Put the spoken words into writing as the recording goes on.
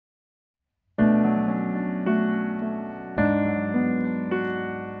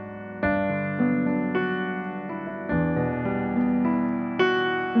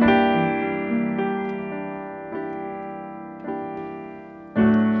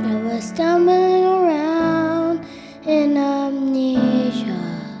stumbling around in amnesia,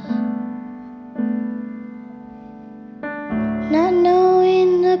 not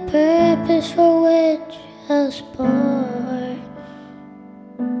knowing the purpose for which I was born.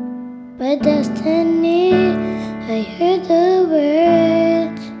 By destiny, I heard the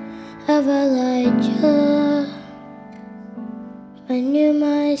words of Elijah. I knew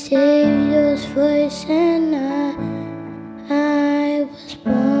my Savior's voice, and I was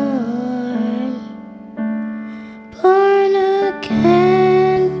born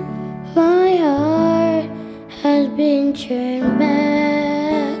again. My heart has been turned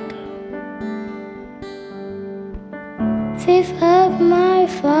back. Faith of my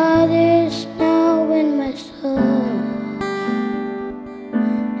fathers now in my soul,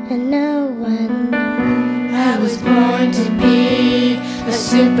 and now I know I was born to be a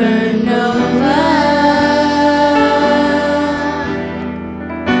supernova,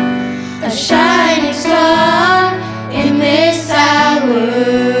 a shining star in this hour.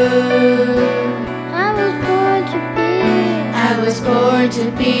 I was born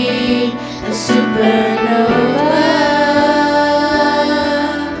to be a supernova,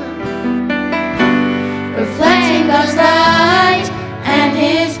 reflecting God's light and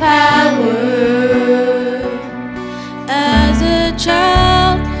His power. As a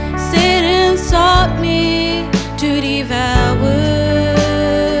child, Satan sought me to devour,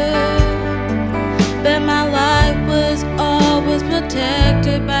 but my life was always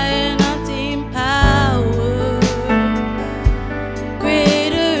protected by an unseen power.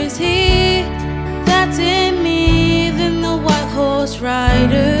 Greater is He that's in me than the white horse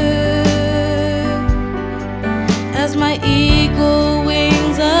rider. As my eagle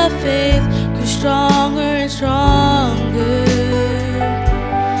wings of faith grew stronger and stronger,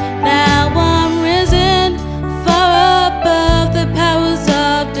 now I'm risen far above the powers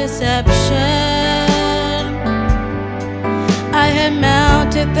of deception. I had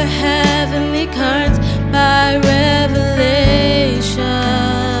mounted the heavenly currents by revelation,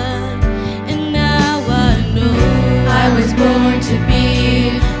 and now I know I was born to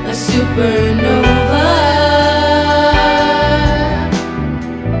be a supernova,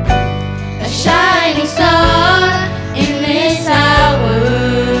 a shining star in this hour.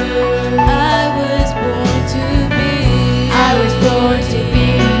 I was born to be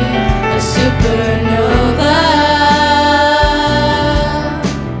a supernova,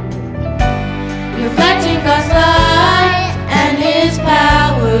 reflecting God's light and His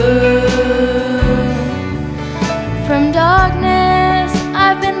power. From darkness,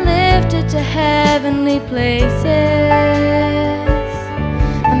 I've been lifted to heavenly places.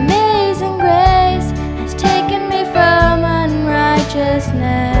 Amazing grace has taken me from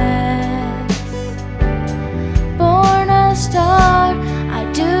unrighteousness. Born a star, I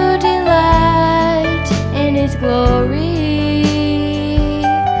do delight in His glory.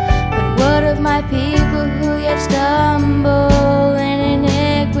 But what of my people who yet stumble in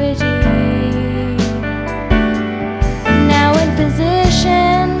iniquity? Now in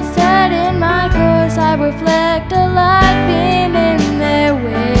position, set in my course, I reflect a light beam in their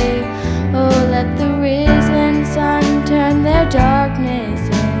way. Oh, let the risen sun turn their darkness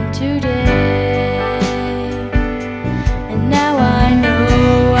into day. And now I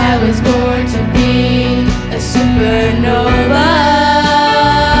know I was born to be a supernova,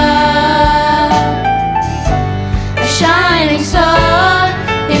 a shining star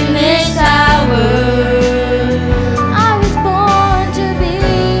in this hour. I was born to be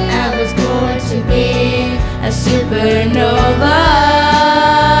A supernova,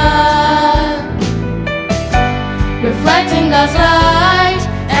 reflecting God's light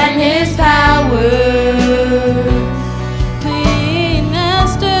and His power. Queen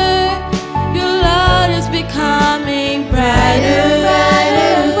Esther, your light is becoming brighter, brighter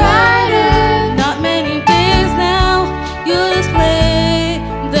and brighter. Not many days now, you'll display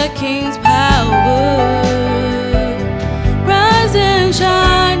the King's power. Rise and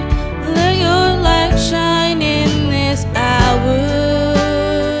shine, let your light shine in this hour.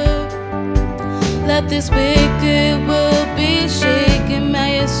 Let this wicked world